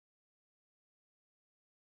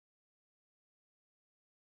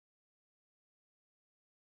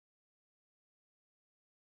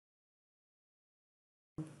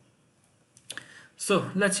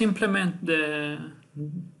So let's implement the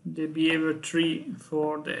behavior tree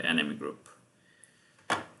for the enemy group.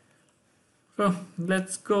 So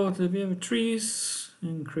let's go to the behavior trees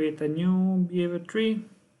and create a new behavior tree.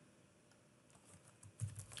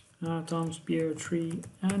 Atoms behavior tree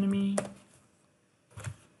enemy.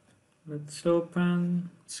 Let's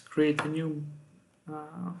open. Let's create a new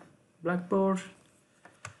blackboard.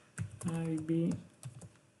 IB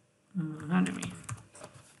enemy.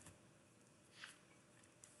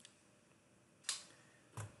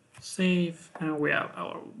 Save, and we have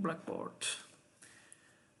our blackboard.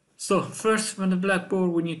 So first, on the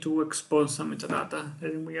blackboard, we need to expose some metadata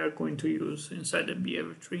that we are going to use inside the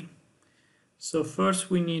behavior tree. So first,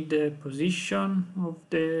 we need the position of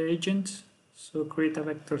the agent. So create a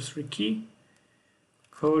vector3 key,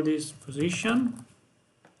 call this position,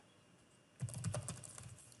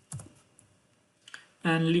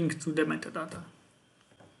 and link to the metadata.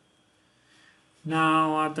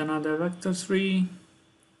 Now add another vector3.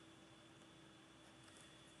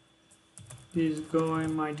 This go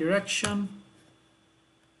in my direction,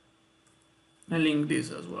 and link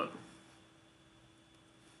this as well.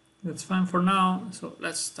 That's fine for now. So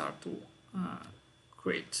let's start to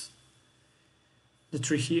create the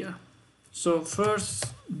tree here. So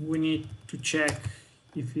first we need to check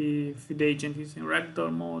if the agent is in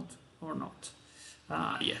ragdoll mode or not.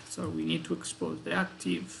 Yeah, so we need to expose the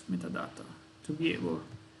active metadata to be able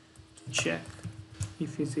to check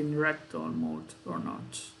if it's in ragdoll mode or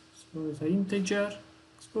not. So it's an integer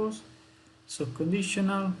expose. So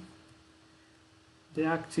conditional, the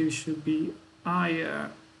active should be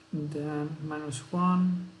higher than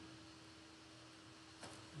 -1.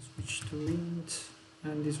 Switch to int,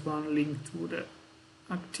 and this one linked to the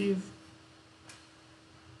active.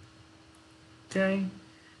 Okay.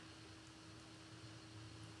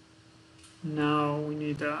 Now we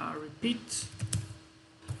need a repeat.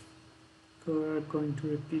 We're going to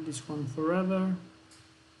repeat this one forever.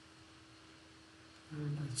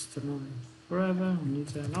 And let's turn on it forever. We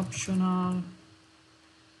need an optional.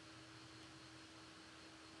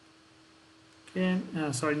 Okay,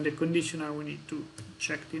 sorry, in the conditional we need to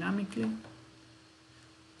check dynamically.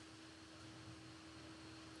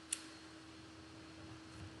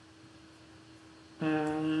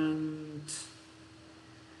 And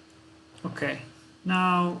okay,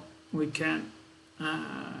 now we can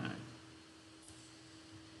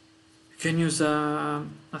use a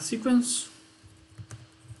sequence.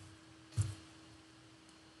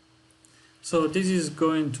 So this is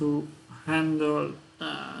going to handle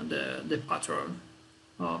the pattern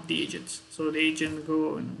of the agents. So the agent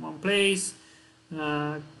go in one place,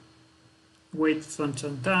 wait some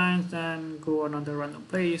times, then go another random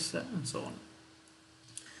place, and so on.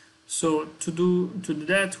 So to do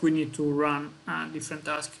that, we need to run a different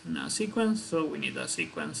task in a sequence. So we need a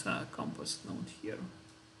sequence compost node here.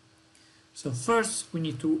 So first we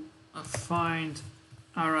need to find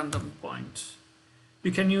a random point.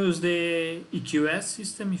 You can use the EQS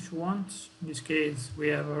system if you want. In this case, we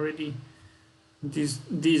have already this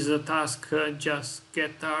task. Just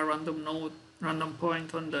get a random node, random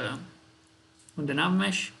point on the nav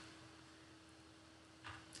mesh.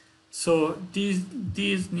 So this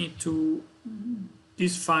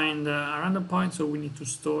find a random point. So we need to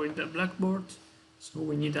store in the blackboard. So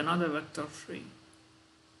we need another vector3,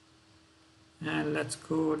 and let's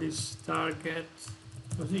call this target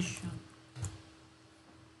position.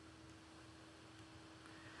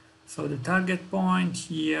 So the target point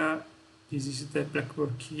here, this is the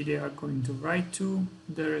blackboard key they are going to write to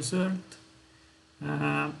the result,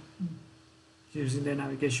 using the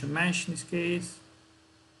navigation mesh in this case.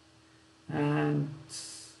 And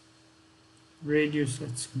radius,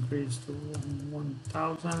 let's increase to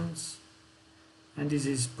 1000. And this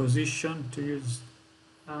is position to use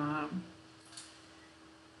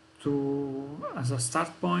as a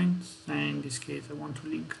start point. And in this case, I want to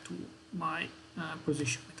link to my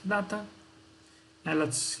position metadata, and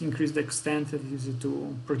let's increase the extent and use it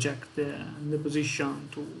to project the position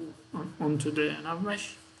onto the nav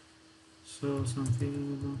mesh. So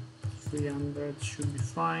something 300 should be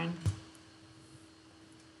fine.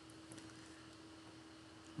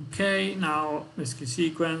 Okay, now let's get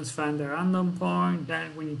sequence, find the random point,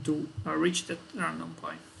 then we need to reach that random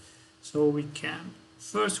point. So we can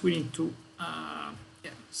first we need to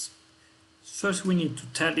First, we need to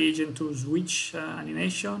tell the agent to switch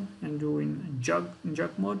animation and do in jog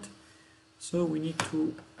mode. So we need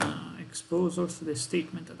to expose also the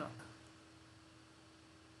state metadata.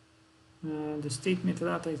 The state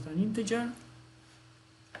metadata is an integer.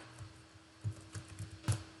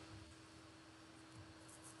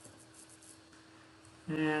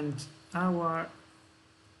 And our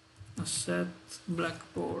set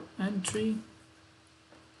blackboard entry.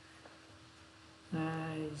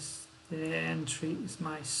 The entry is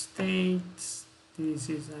my state. This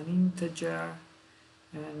is an integer,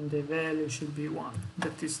 and the value should be 1.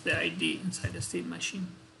 That is the ID inside the state machine.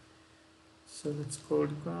 So let's call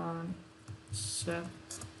one set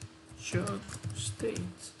jog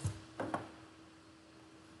state.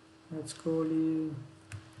 Let's call it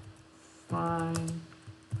find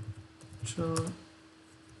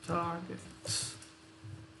target.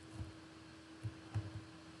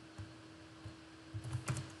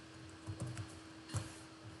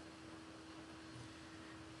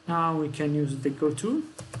 Now we can use the goto.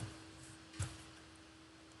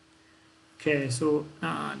 Okay, so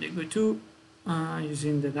the goto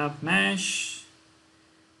using the nav mesh,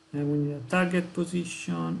 and we need a target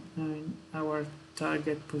position, and our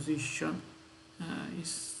target position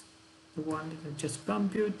is the one that I just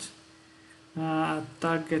compute.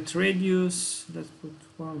 Target radius, let's put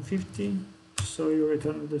 150, so you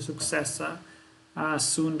return the successor as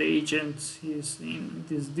soon the agent is in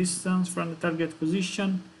this distance from the target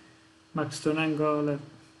position. Max turn angle,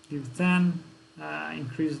 give 10,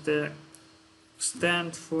 increase the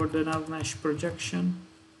extent for the nav mesh projection.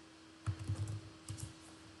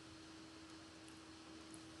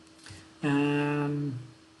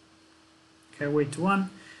 Okay, wait 1.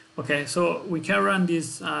 Okay, so we can run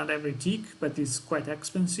this at every tick, but it's quite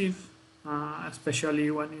expensive,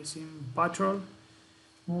 especially when it's in patrol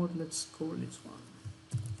mode. Let's call this one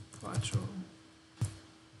patrol.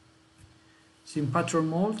 It's in patrol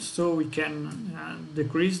mode, so we can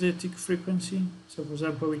decrease the tick frequency. So for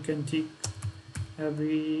example, we can tick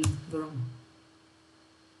every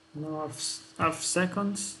half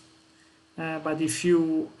seconds. But if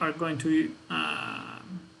you are going to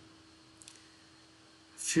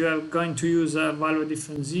use a value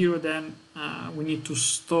different 0, then we need to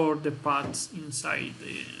store the paths inside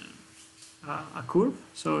a curve,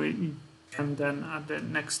 so it can then at the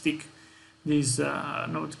next tick this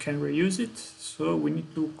node can reuse it. So we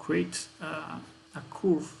need to create a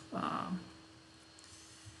curve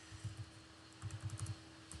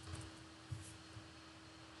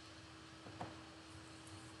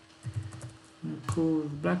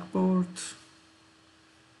curve blackboard,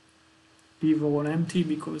 leave all empty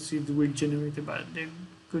because it will generate about the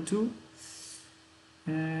goto,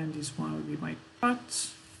 and this one will be my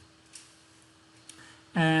path,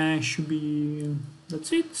 and should be,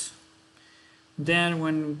 that's it. Then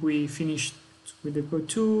when we finish with the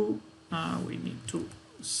goto, we need to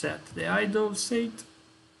set the idle state.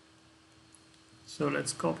 So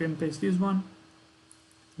let's copy and paste this one.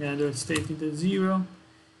 The idle state is the 0.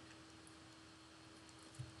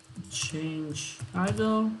 Change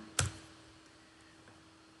idle,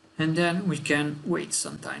 and then we can wait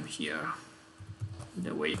some time here.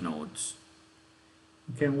 The wait nodes,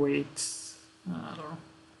 we can wait I don't know,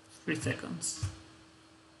 3 seconds.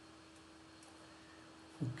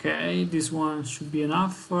 Okay, this one should be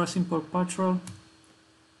enough for a simple patrol.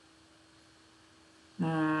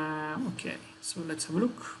 Okay, so let's have a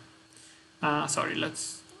look. Sorry,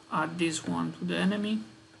 let's add this one to the enemy.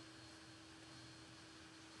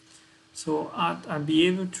 So add a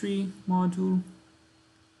behavior tree module.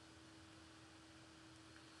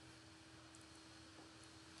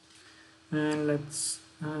 And let's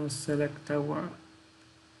select our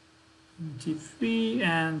T3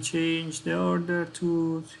 and change the order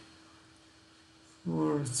to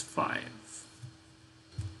 4, 5.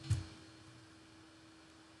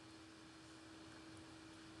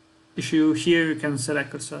 If you here, you can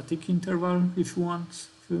select also a tick interval if you want.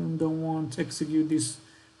 If you don't want to execute this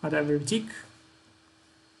at every tick.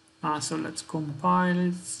 So let's compile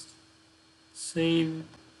it, save.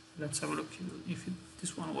 Let's have a look if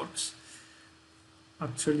this one works.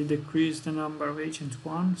 Actually decrease the number of agents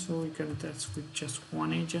 1, so we can test with just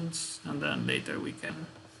 1 agent, and then later we can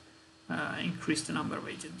increase the number of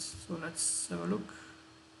agents. So let's have a look.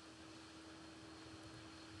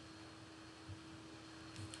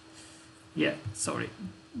 Yeah, sorry,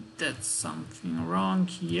 that's something wrong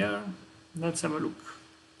here. Let's have a look.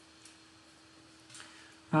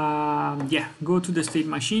 Yeah, go to the state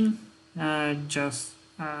machine, just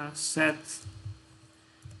set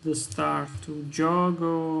the start to jog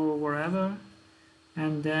or wherever,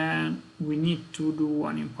 and then we need to do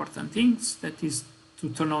one important thing, that is to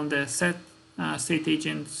turn on the set state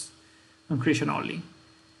agents on creation only.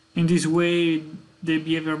 In this way, the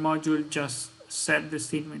behavior module just set the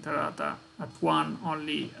state metadata at 1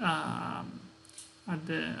 only at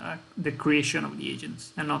the creation of the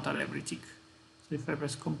agents, and not at every tick. So if I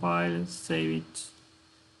press compile, save it,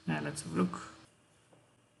 and let's have a look.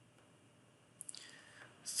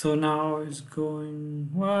 So now it's going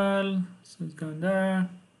well, so it's going there.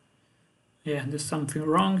 Yeah, there's something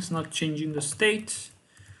wrong, it's not changing the state.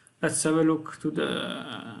 Let's have a look to the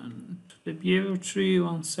behavior tree,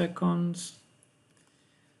 1 second.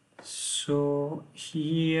 So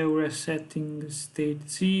here we're setting the state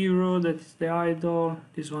 0, that is the idle,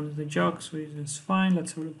 this one is the jog, so it's fine.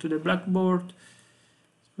 Let's have a look to the blackboard.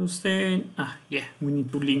 So state, yeah, we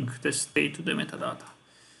need to link the state to the metadata.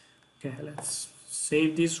 Okay, let's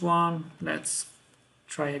save this one, let's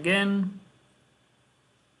try again.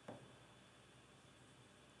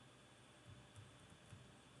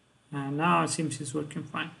 And now it seems it's working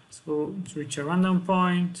fine. So let's reach a random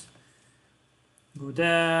point, go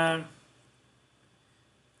there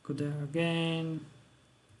again,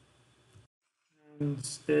 and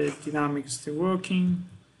the dynamics still working.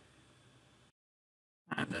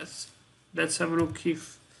 And let's have a look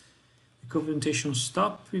if the computation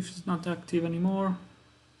stop, if it's not active anymore.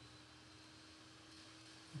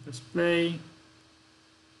 Press play.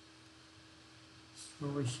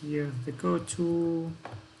 So here's the go to,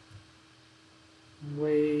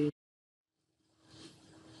 wait,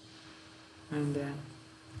 and then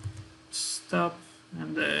stop,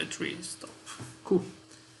 and the tree stop. Cool.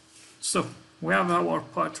 So we have our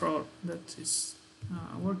patrol that is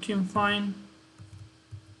working fine.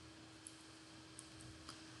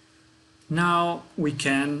 Now we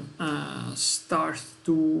can start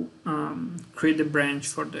to create a branch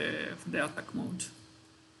for the attack mode.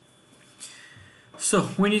 So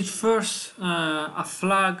we need first a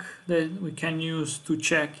flag that we can use to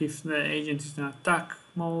check if the agent is in attack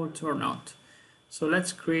mode or not. So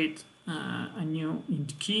let's create a new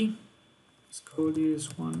int key. Let's call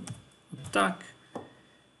this one attack,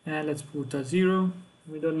 and let's put a 0.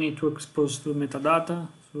 We don't need to expose to metadata,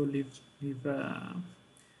 so leave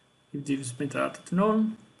this metadata to null.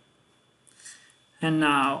 And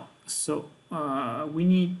now, so we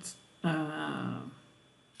need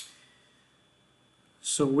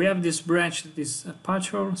so we have this branch that is a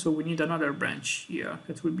patrol, so we need another branch here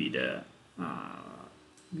that will be the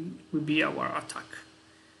our attack.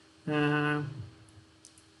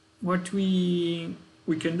 What we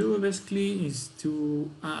can do basically is to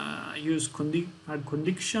use a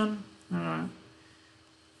condition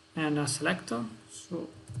and a selector. So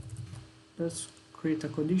let's create a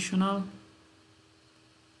conditional.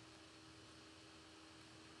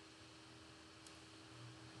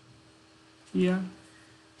 Here.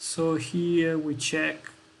 So here we check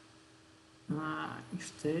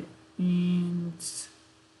if the int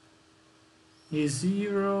is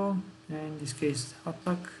 0, and in this case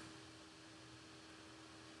attack.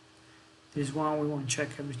 This one we won't check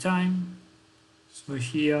every time. So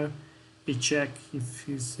here we check if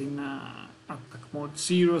it's in attack mode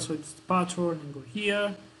 0, so it's the patrol, and go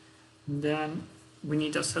here. And then we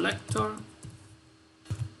need a selector.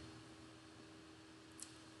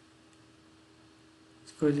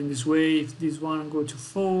 Because in this way, if this one go to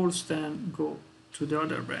false, then go to the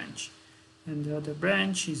other branch. And the other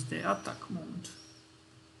branch is the attack mode.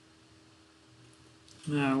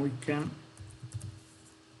 Now we can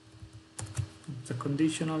put the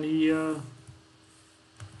conditional here.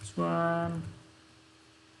 This one.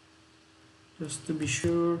 Just to be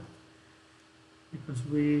sure, because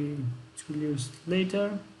we will use it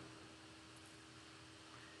later.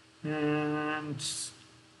 And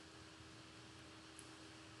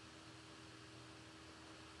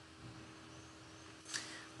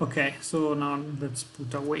okay, so now let's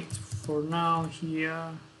put a wait for now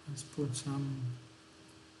here. Let's put some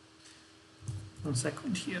 1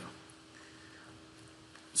 second here.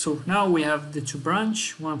 So now we have the two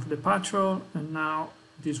branch, one for the patrol, and now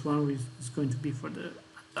this one is going to be for the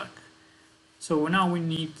attack. So now we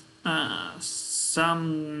need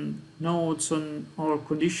some nodes on or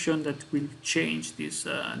condition that will change this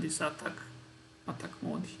this attack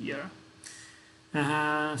mode here.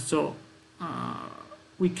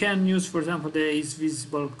 We can use, for example, the is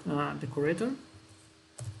visible decorator.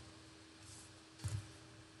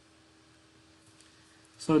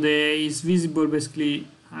 So the is visible basically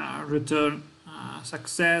return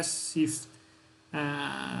success if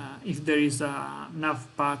there is enough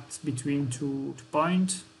path between two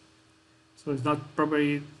points. So it's not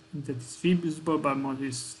probably that it's visible, but more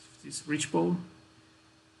is reachable.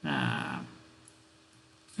 And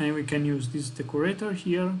we can use this decorator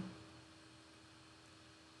here.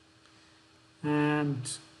 And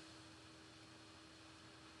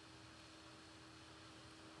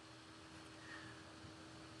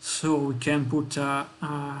so we can put a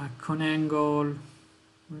con angle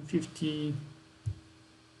 150,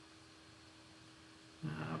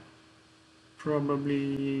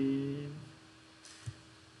 probably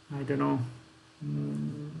I don't know.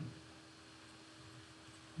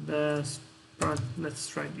 Let's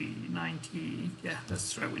try the 90. Yeah,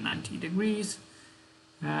 let's try with 90 degrees.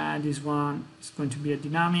 This one is going to be a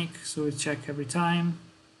dynamic, so we check every time.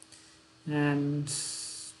 And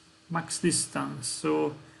max distance,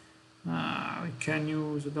 so we can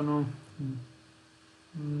use, I don't know,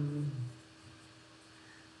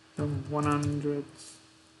 100,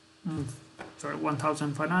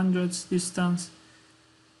 1500 distance.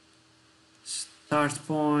 Start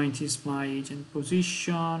point is my agent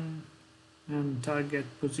position, and target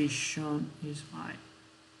position is my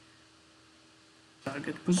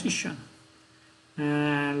target position.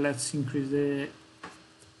 And let's increase the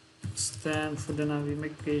stand for the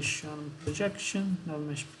navigation projection,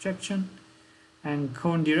 mesh projection, and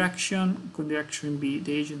cone direction. Cone direction be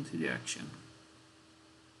the agent direction.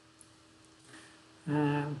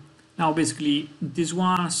 Now basically this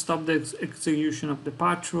one stop the execution of the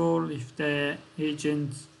patrol if the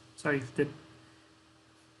agent,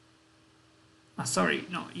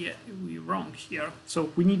 we're wrong here. So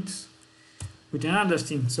we need with another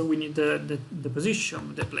thing. So we need the position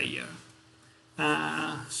of the player.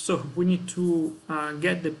 So we need to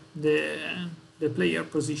get the player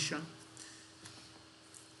position.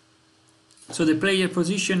 So the player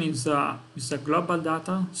position is a global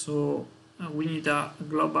data. So we need a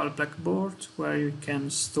global blackboard where you can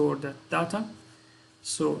store that data.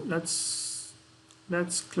 So let's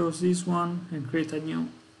close this one and create a new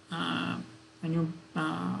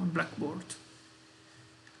blackboard.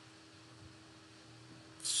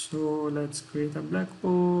 So let's create a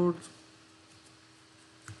blackboard.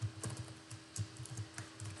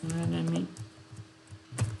 Enemy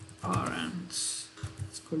parent.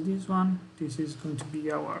 Let's call this one. This is going to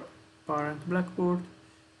be our parent blackboard.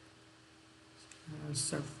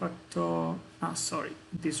 Self factor. Sorry,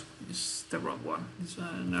 this is the wrong one. It's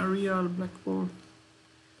an Unreal blackboard.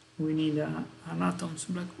 We need an Atoms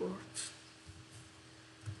blackboard.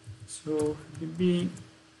 So it will be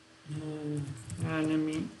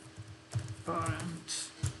enemy parent.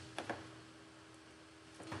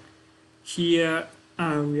 Here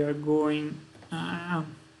we are going to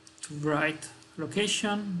write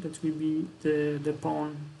location. That will be the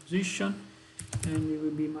pawn position, and it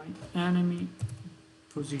will be my enemy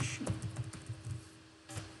position.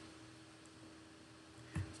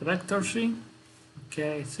 Selector 3.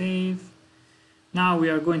 Okay, save. Now we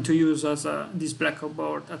are going to use this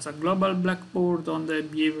blackboard as a global blackboard on the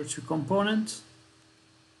behavior 2 component.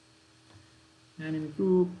 Enemy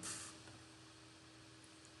group.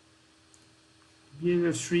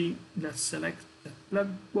 Behavior 3, let's select that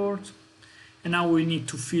blackboard. And now we need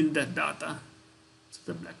to fill that data to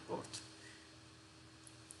the blackboard.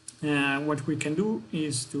 What we can do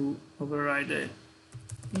is to override the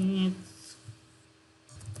init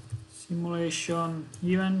simulation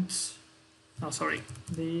event. The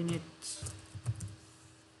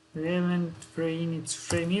event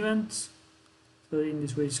frame event. So in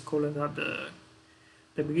this way, it's called at the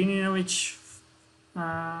beginning of each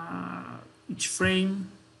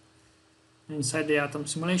frame inside the Atom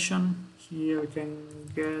simulation. Here we can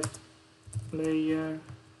get player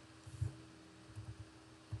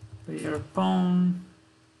pawn,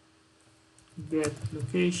 get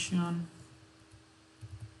location.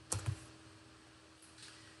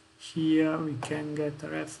 Here we can get a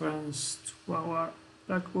reference to our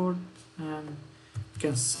blackboard, and we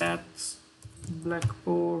can set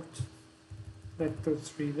blackboard vector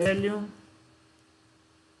 3 value.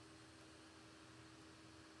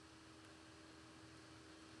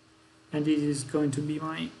 And this is going to be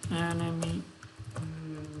my enemy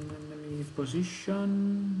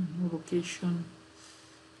position, location,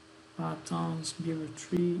 Atoms, behavior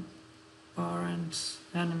 3, parent,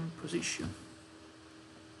 enemy position.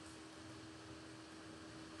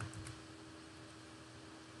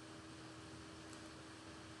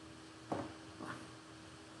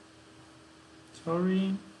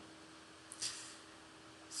 Sorry,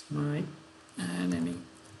 it's my enemy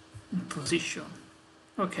position.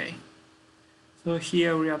 Okay, so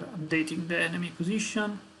here we are updating the enemy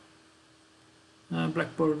position.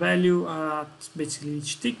 Blackboard value at basically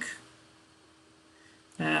each tick.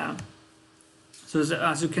 So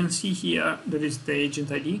as you can see here, there is the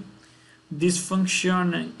agent ID. This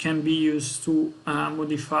function can be used to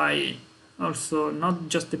modify also not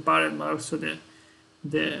just the parent but also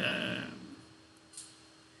the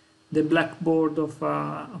blackboard of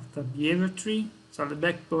the behavior tree. So the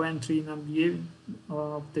blackboard entry in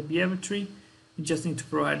of the behavior tree. We just need to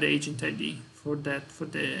provide the agent ID for that.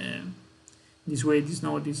 This way, this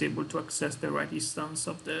node is able to access the right instance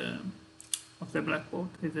of the blackboard.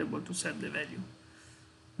 It's able to set the value.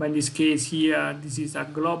 but in this case here, this is a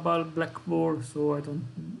global blackboard, so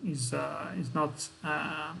is not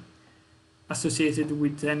associated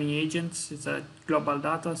with any agents. It's a global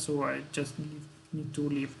data, so I just need to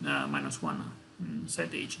leave -1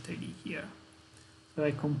 set agent ID here. So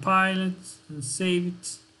I compile it and save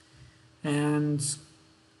it, and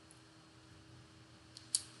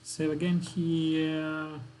save again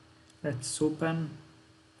here. Let's open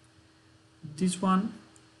this one,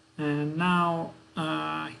 and now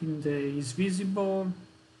in the is visible,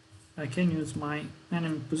 I can use my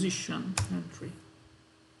enemy position entry.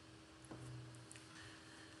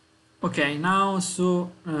 Okay, now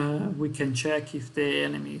so we can check if the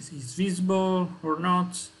enemy is visible or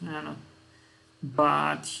not,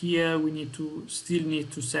 but here we still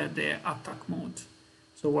need to set the attack mode.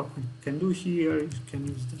 So what we can do here is we can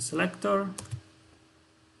use the selector.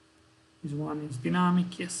 This one is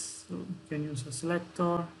dynamic, yes, so we can use a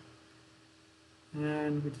selector,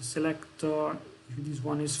 and with the selector, if this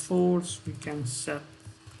one is false, we can set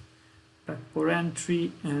backport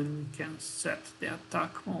entry, and we can set the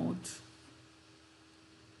attack mode.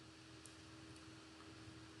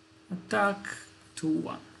 Attack to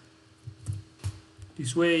 1.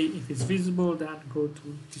 This way, if it's visible, then go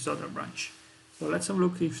to this other branch. So let's have a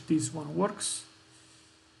look if this one works.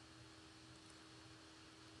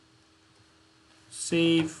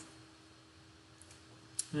 Save.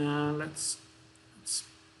 Let's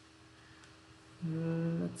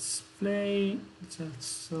play.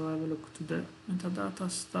 Let's have a look to the metadata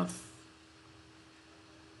stuff.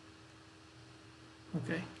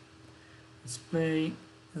 Okay, let's play.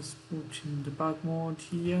 Let's put in debug mode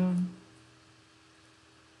here.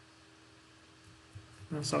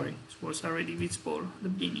 Sorry, it was already visible at the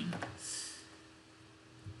beginning.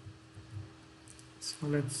 So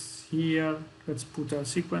let's put a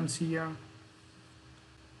sequence here.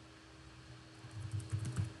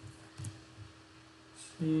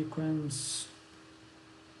 Sequence.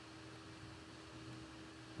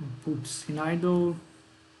 Put in idle.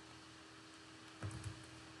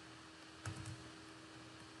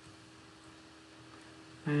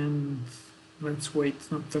 And let's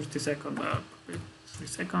wait not 30 seconds, but 3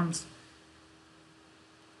 seconds.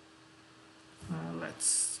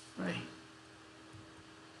 Let's play.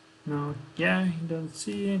 Now, yeah, you don't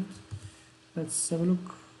see it. Let's have a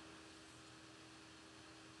look.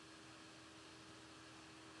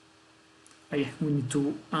 Oh, yeah, we need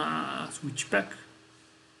to switch back.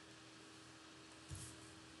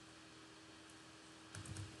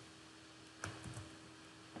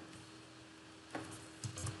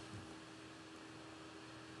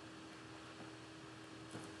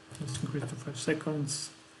 Let's increase to 5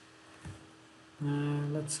 seconds.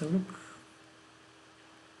 Let's have a look.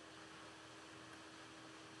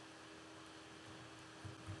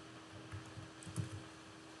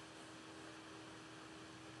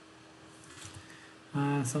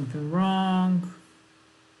 Something wrong.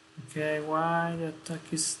 Okay, why the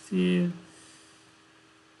attack is still?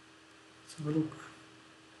 Let's have a look.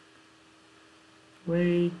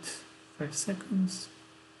 Wait 5 seconds.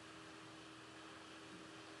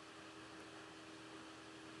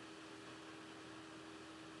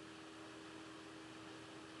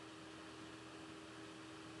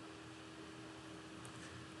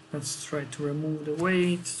 Let's try to remove the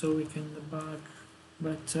weight so we can debug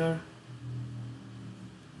better.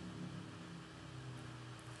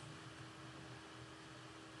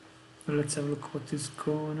 So let's have a look what is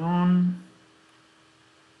going on.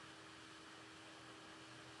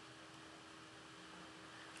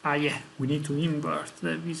 Ah yeah, we need to invert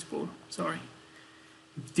the visible, sorry.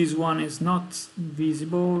 If this one is not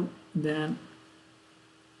visible, then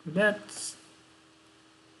that's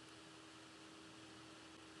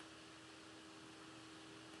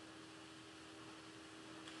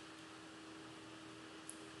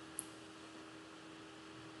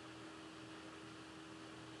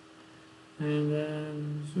and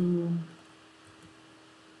then zoom.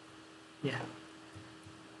 Yeah,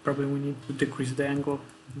 probably we need to decrease the angle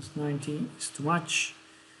because 90 is too much.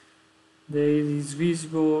 There is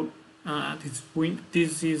visible.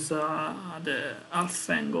 This is the half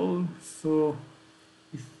angle. So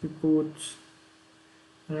if we put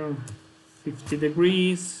 50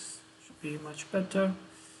 degrees, should be much better.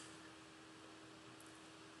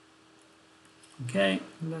 Okay,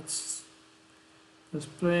 let's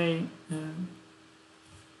play.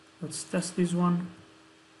 Let's test this one.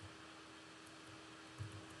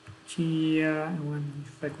 Here, and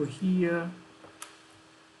if I go here,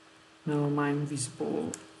 now I'm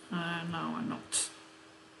visible, now I'm not.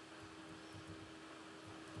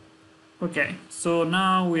 Okay, so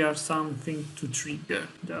now we have something to trigger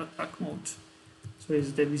the attack mode. So So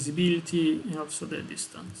it's the visibility and also the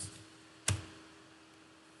distance.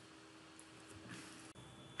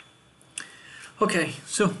 Okay,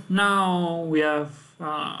 so now we have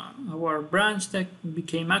our branch that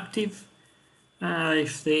became active.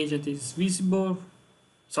 If the agent is visible,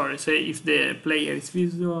 sorry, say if the player is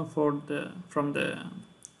visible from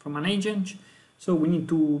an agent, so we need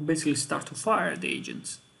to basically start to fire the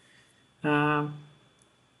agents. Okay,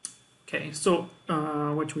 so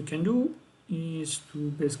what we can do is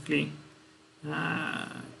to basically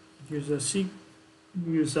use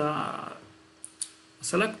a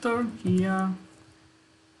selector here.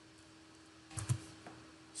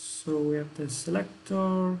 So we have the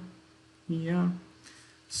selector here.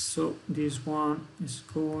 So this one is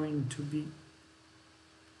going to be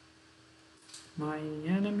my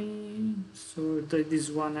enemy. So this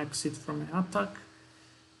one exit from an attack,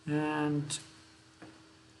 and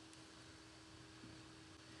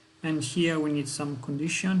here we need some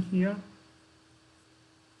condition here.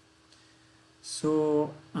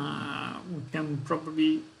 So we can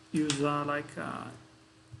probably use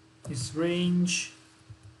this range.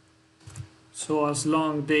 So as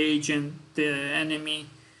long the enemy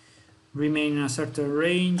remain in a certain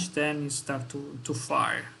range, then it start to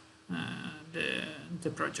fire the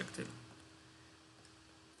projectile.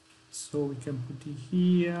 So we can put it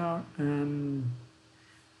here, and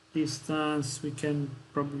distance we can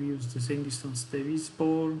probably use the same distance the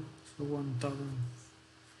visible, so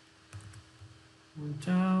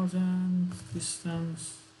 1000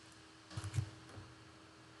 distance,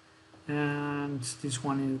 and this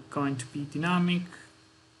one is going to be dynamic.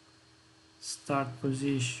 Start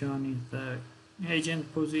position is the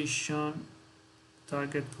agent position,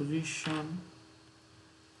 target position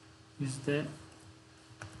is the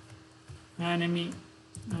enemy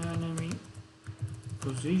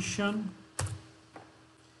position,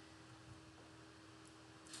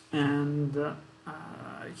 and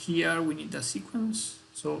here we need a sequence.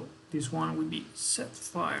 So this one will be set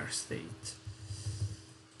fire state.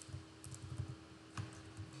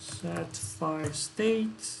 Set fire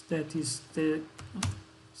state, that is the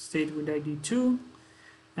state with ID 2,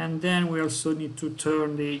 and then we also need to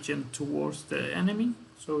turn the agent towards the enemy,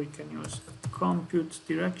 so we can use compute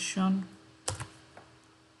direction.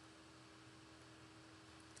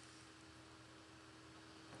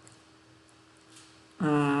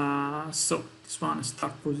 So this one,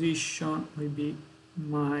 start position, will be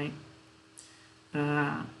my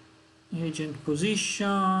agent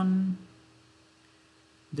position.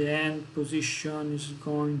 The end position is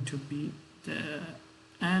going to be the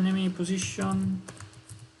enemy position.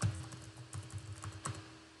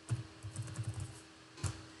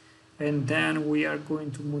 And then we are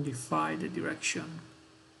going to modify the direction.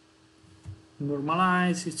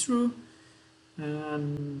 Normalize it through,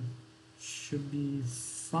 and should be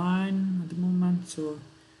fine at the moment. So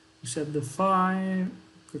we set the fire,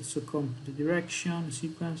 could also come to the direction,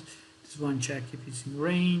 sequence. This one check if it's in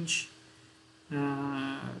range.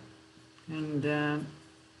 And then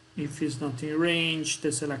if it's not in range,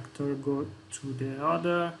 the selector go to the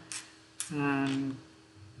other, and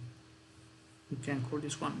we can call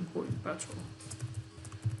this one going patrol.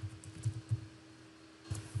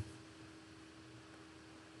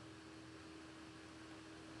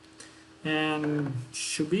 And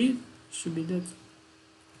should be that.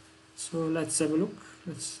 So let's have a look.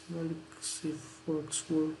 Let's see if it works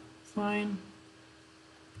fine.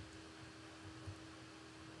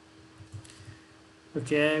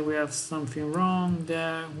 Okay, we have something wrong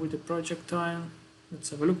there with the projectile.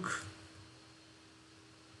 Let's have a look.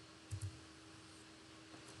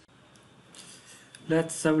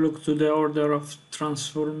 Let's have a look to the order of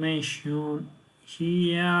transformation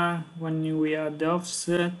here. When we add the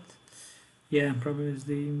offset, yeah, probably it's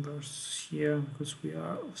the inverse here because we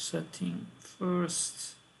are offsetting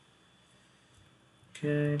first.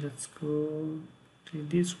 Okay, let's go to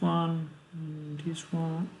this one, and this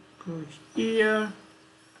one. Go here,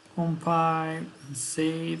 compile and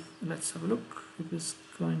save. Let's have a look if it's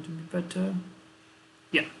going to be better.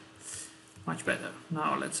 Yeah, much better.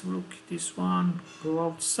 Now let's have a look at this one. Go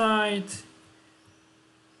outside.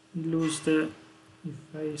 Lose the.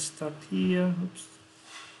 If I start here, oops.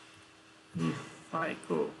 If I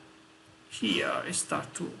go here, I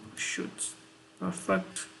start to shoot.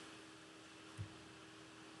 Perfect.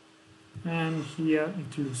 And here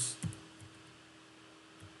it loses.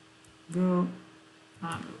 Go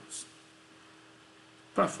and lose.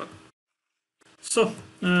 Perfect. So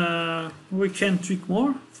we can tweak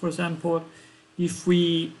more. For example, if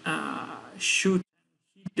we shoot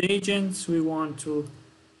the agents, we want to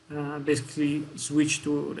basically switch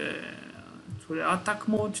to the attack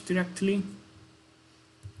mode directly.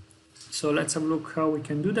 So let's have a look how we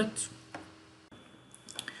can do that.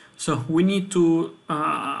 So we need to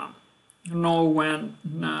know when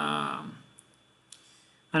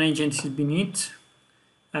an agent is being hit.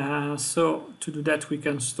 So to do that, we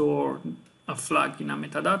can store a flag in a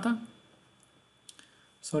metadata.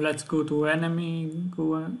 So let's go to enemy,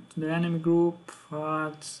 go to the enemy group,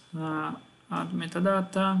 add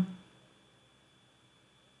metadata.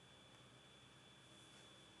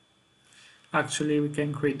 Actually, we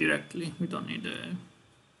can create directly. We don't need we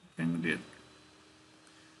can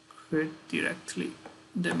create directly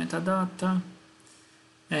the metadata.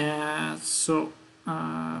 So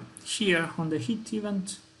here on the hit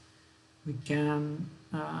event, we can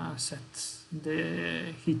set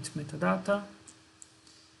the hit metadata.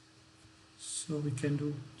 So we can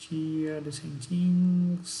do here the same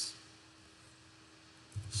things.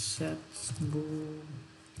 Set bool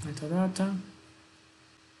metadata.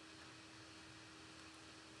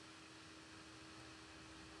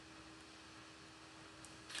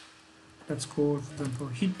 Let's call, for example,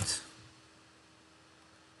 hit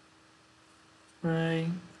spray,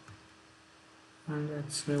 and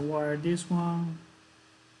let's rewire this one.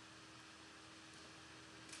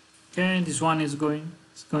 Okay, this one is going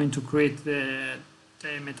to create the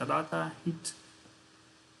metadata hit,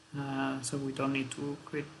 so we don't need to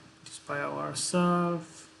create this by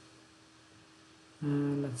ourselves.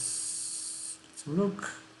 Let's look.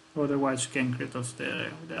 Otherwise, you can create also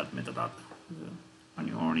the metadata on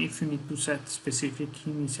your own if you need to set specific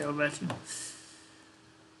initial value.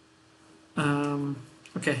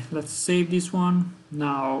 Okay, let's save this one.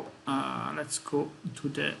 Now let's go to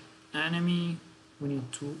the enemy. We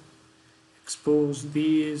need to expose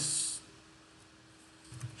this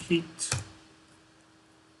hit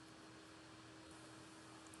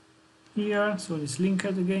here, so it's linked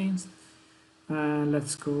against.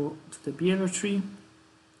 Let's go to the behavior tree.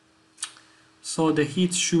 So the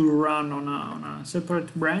hit should run on a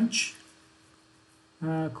separate branch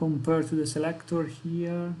compared to the selector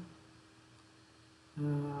here.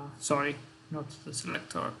 Sorry, not the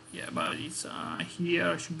selector. Yeah, but it's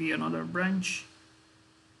here should be another branch.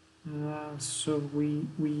 So we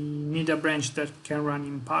need a branch that can run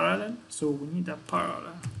in parallel. So we need a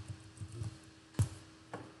parallel.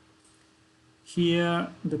 Here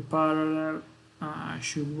the parallel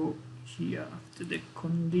should go here after the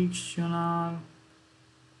conditional.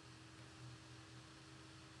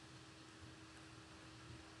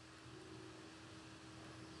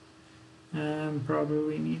 And probably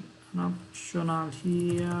we need an optional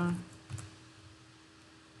here.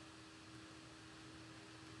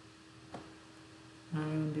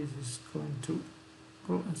 And this is going to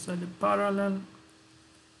go inside the parallel.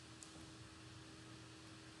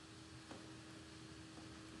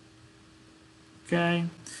 Okay,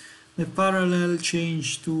 the parallel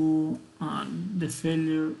change to the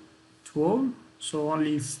failure to all. So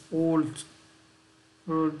only if all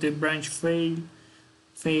the branch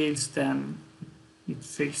fails, then it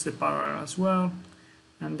fails the parallel as well.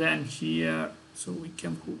 And then here, so we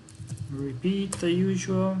can put repeat the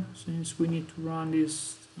usual, since we need to run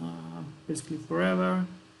this basically forever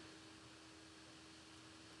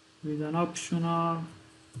with an optional.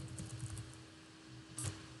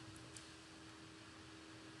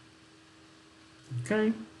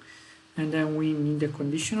 Okay, and then we need a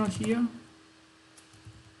conditional here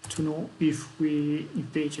to know if the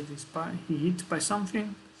agent is hit by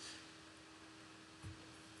something.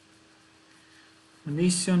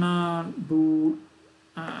 Conditional bool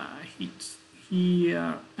hit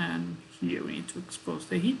here, and here we need to expose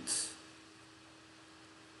the hit.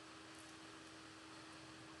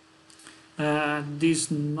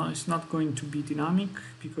 This is not going to be dynamic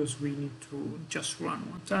because we need to just run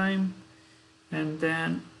one time, and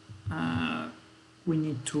then we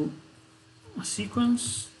need to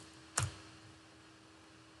sequence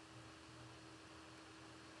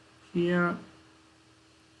here,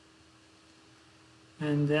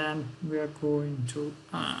 and then we are going to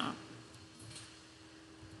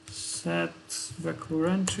set vector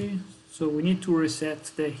entry. So we need to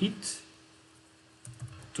reset the hit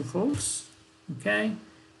to false, okay,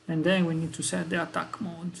 and then we need to set the attack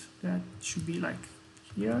mode. That should be like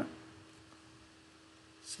here,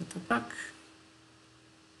 set attack,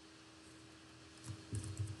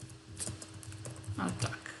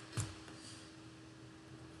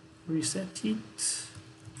 reset it.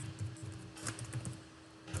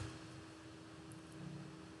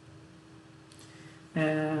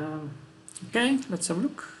 Okay, let's have a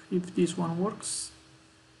look if this one works.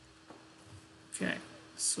 Okay,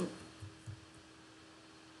 so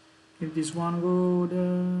if this one go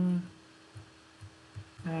there,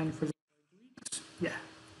 and for yeah,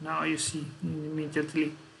 Now you see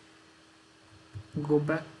immediately go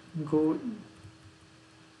back, go.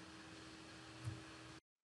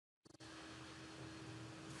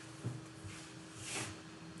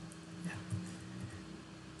 Yeah.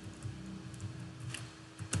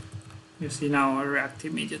 You see now I react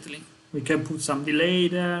immediately. We can put some delay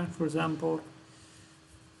there, for example,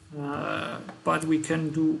 but we can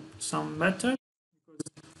do some better.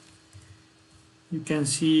 You can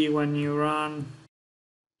see when you run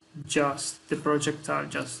just the projectile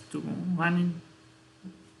just do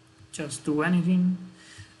anything.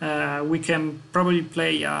 We can probably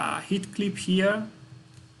play a hit clip here,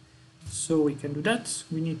 so we can do that.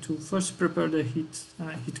 We need to first prepare the hit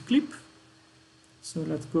clip. So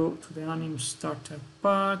let's go to the anim starter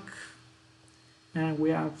pack, and we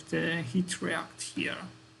have the hit react here.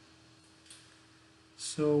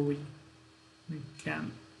 So we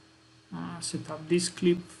can set up this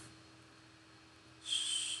clip.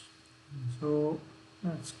 So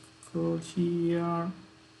let's go here.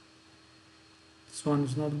 This one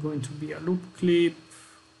is not going to be a loop clip.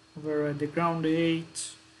 Override the ground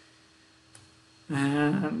 8,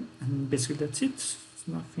 and basically that's it. It's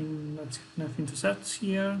nothing to set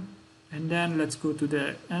here. And then let's go to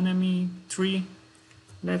the enemy tree.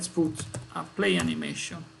 Let's put a play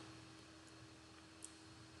animation.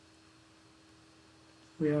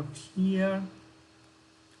 We have here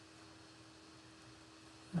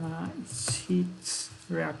it's hit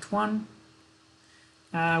react 1.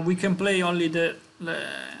 We can play only the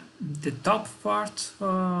top part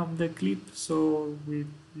of the clip, so we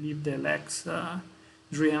leave the legs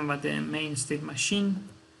driven by the main state machine.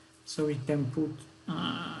 So we can put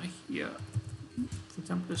here, for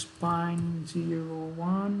example, spine 0,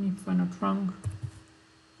 1, if I'm not wrong.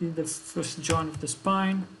 This is the first joint of the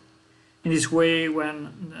spine. In this way,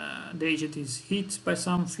 when the agent is hit by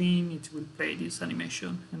something, it will play this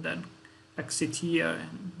animation and then exit here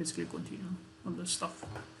and basically continue all the stuff.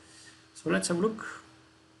 So let's have a look.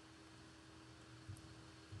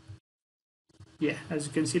 Yeah, as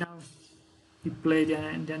you can see now, it played the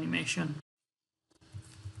animation.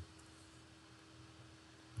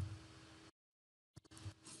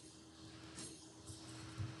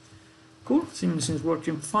 Cool, seems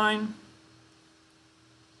working fine.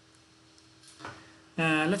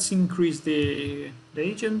 Let's increase the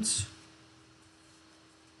agents.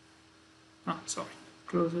 Oh, sorry,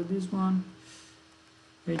 close this one.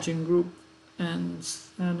 Agent group and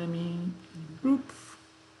enemy group.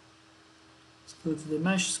 Let's go to the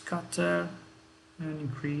mesh scatter and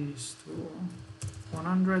increase to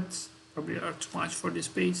 100. Probably are too much for this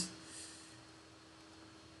space.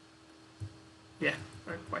 Yeah,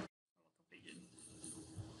 quite a lot of agents.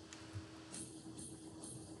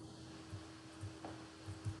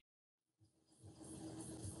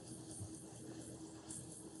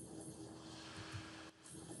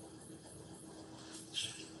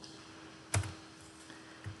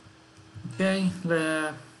 Okay,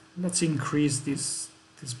 let's increase this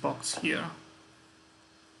box here.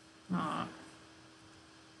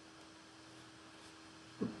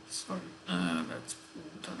 Sorry, let's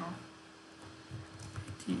put, I don't know,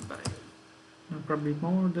 80 by probably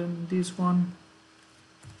more than this one.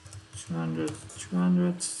 200,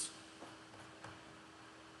 200.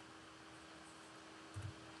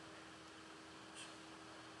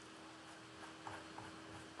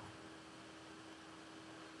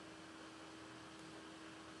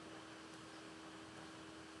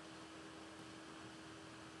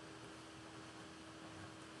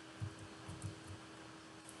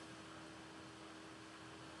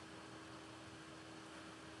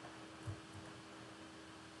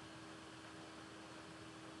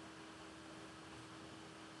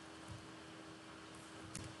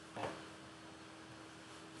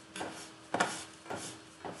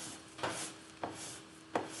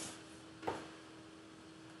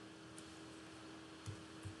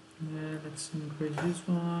 Yeah, let's increase this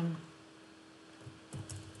one.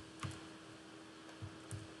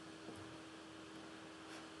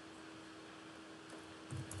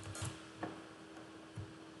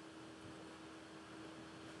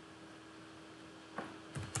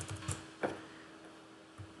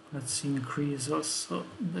 Let's increase also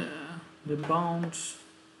the bounds.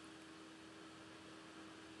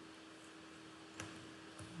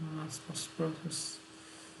 Post process.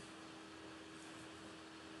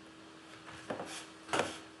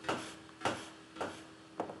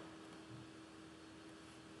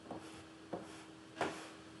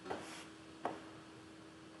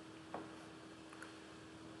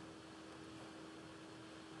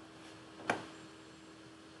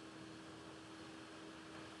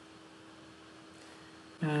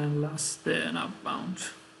 And last the nav bound.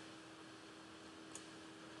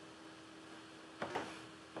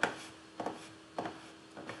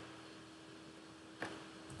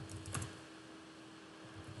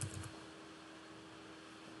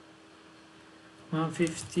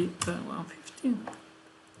 150, 150.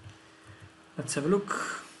 Let's have a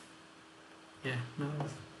look. Yeah, now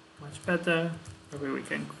much better. Maybe we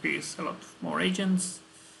can increase a lot more agents.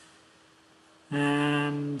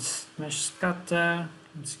 And mesh scatter,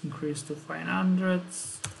 let's increase to 500.